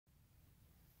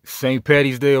St.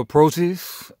 Patty's Day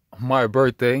approaches, my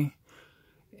birthday,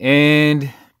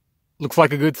 and looks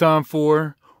like a good time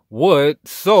for what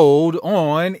sold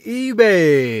on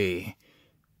eBay.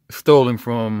 Stolen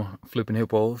from Flipping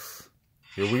Hippos.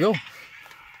 Here we go.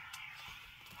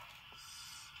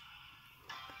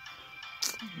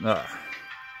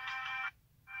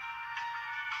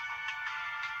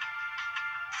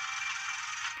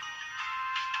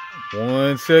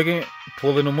 One second,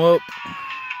 pulling them up.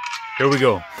 Here we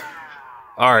go.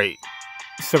 All right,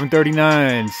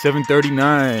 739,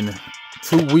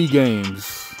 2 Wii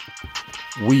games.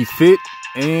 Wii Fit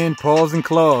and Paws and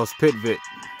Claws Pet Vet.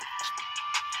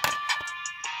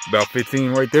 About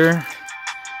 15 right there.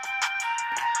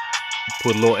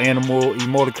 Put a little animal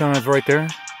emoticons right there.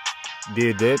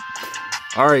 Did that.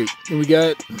 All right, then we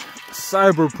got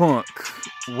Cyberpunk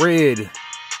Red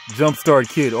Jumpstart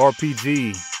Kit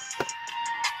RPG.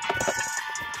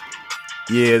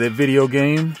 Yeah, that video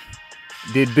game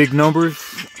did big numbers.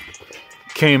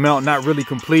 Came out not really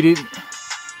completed.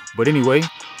 But anyway,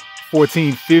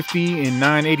 $14.50 and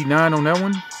 $9.89 on that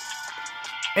one.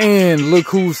 And look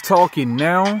who's talking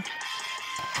now.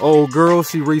 Old girl,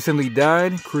 she recently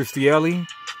died. Kirstie Alley,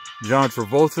 John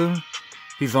Travolta.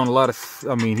 He's on a lot of,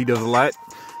 he does a lot.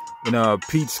 And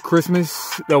Pete's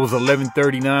Christmas, that was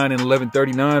 $11.39 and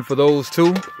 $11.39 for those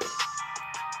two.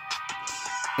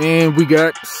 And we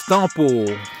got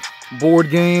Stomple board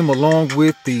game along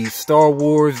with the Star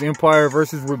Wars Empire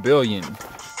vs. Rebellion.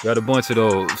 Got a bunch of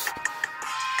those.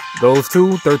 Those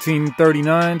two,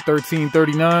 $13.39,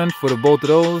 $13.39 for the both of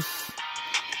those.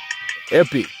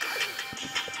 Epic.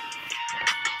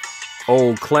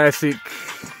 Old classic.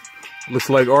 Looks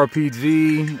like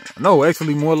RPG. No,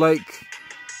 actually more like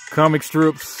comic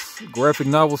strips, graphic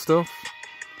novel stuff.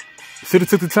 Should have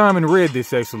took the time and read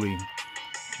this actually.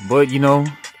 But you know,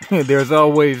 there's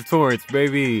always torrents,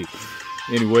 baby.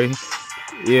 Anyway,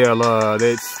 yeah,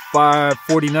 that's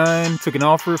 $5.49. Took an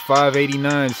offer,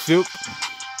 $5.89 ship.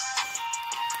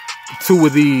 2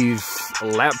 of these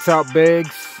laptop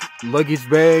bags, luggage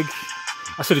bag.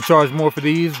 I should have charged more for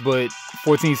these, but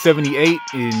 $14.78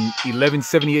 and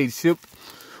 $11.78 ship.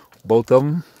 Both of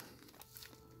them.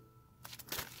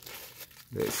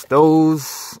 That's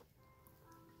those.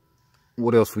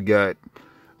 What else we got?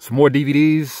 Some more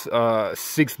DVDs. $6,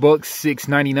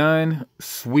 $6.99.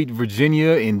 Sweet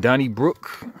Virginia and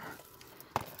Donnybrook.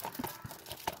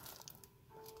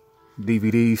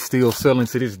 DVDs still selling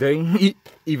to this day,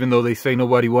 even though they say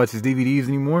nobody watches DVDs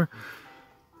anymore.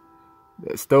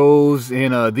 That's those.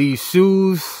 And these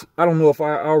shoes. I don't know if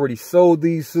I already sold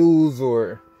these shoes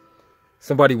or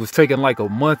somebody was taking like a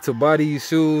month to buy these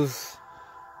shoes.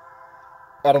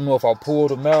 I don't know if I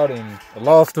pulled them out and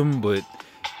lost them, but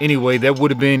anyway, that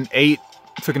would have been $8.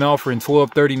 Took an offer in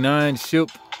 $12.39 ship,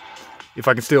 if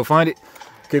I can still find it.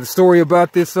 Okay, the story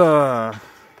about this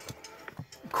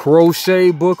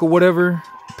crochet book or whatever,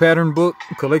 pattern book,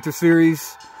 collector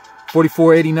series,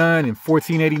 $44.89 and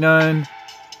 $14.89.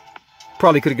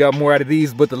 Probably could have got more out of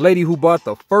these, but the lady who bought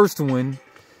the first one,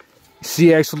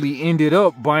 she actually ended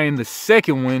up buying the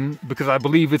second one because I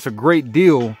believe it's a great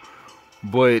deal.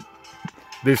 But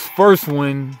this first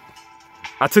one,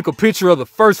 I took a picture of the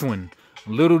first one.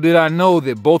 Little did I know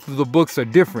that both of the books are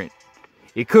different.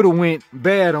 It could have went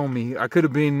bad on me. I could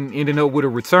have been ending up with a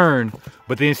return,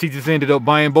 but then she just ended up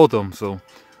buying both of them. So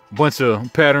a bunch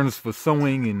of patterns for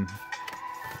sewing and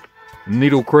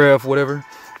needlecraft, whatever.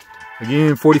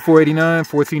 Again, $44.89,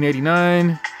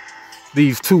 $14.89.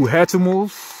 These 2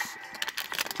 Hatchimals,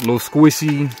 little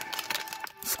squishy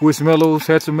Squishmallows,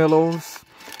 Hatchimallows.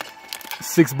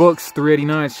 $6,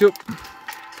 $3.89 ship.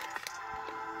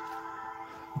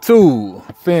 2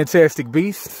 Fantastic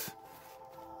Beasts.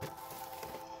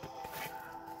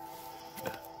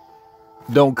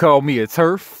 Don't call me a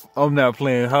turf. I'm not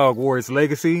playing Hogwarts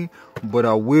Legacy, but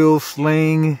I will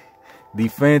sling the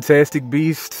Fantastic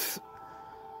Beasts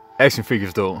action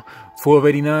figures though.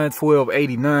 $12.89,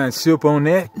 $12.89 ship on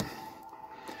that.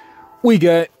 We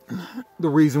got the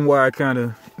reason why I kind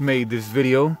of made this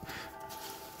video.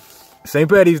 St.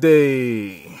 Patty's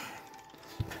Day.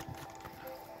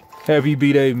 Happy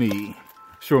B-Day me.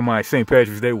 Sure, my St.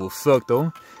 Patrick's Day will suck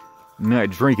though. I'm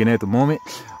not drinking at the moment.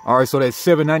 All right, so that's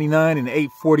 $7.99 and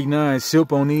 $8.49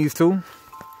 ship on these 2.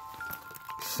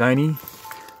 Shiny.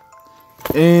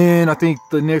 And I think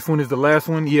the next one is the last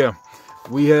one. Yeah,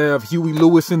 we have Huey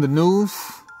Lewis in the News.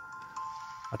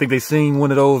 I think they sing one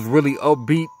of those really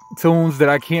upbeat tunes that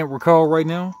I can't recall right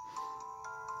now.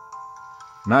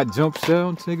 Not Jump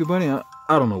Shout, Take It Bunny. I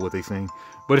don't know what they sing.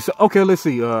 But it's okay, let's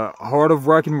see. Heart of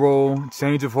Rock and Roll,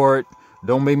 Change of Heart,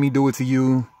 Don't Make Me Do It to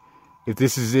You, If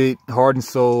This Is It, Heart and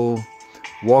Soul,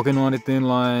 Walking on a thin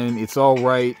line. It's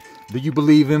alright. Do you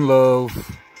believe in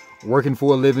love? Working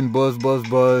for a living. Buzz, buzz,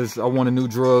 buzz. I want a new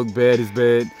drug. Bad is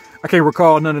bad. I can't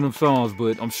recall none of them songs,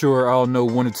 but I'm sure I'll know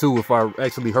one or two if I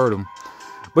actually heard them.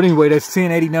 But anyway, that's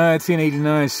 1089,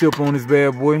 1089 ship on this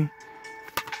bad boy.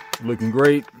 Looking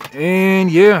great. And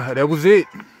yeah, that was it.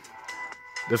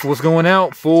 That's what's going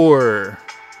out for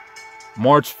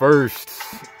March 1st,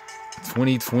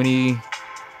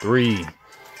 2023.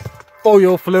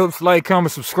 Foyo Flips, like,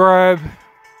 comment, subscribe.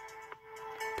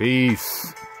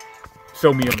 Peace.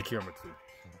 Show me on the camera too.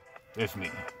 That's me.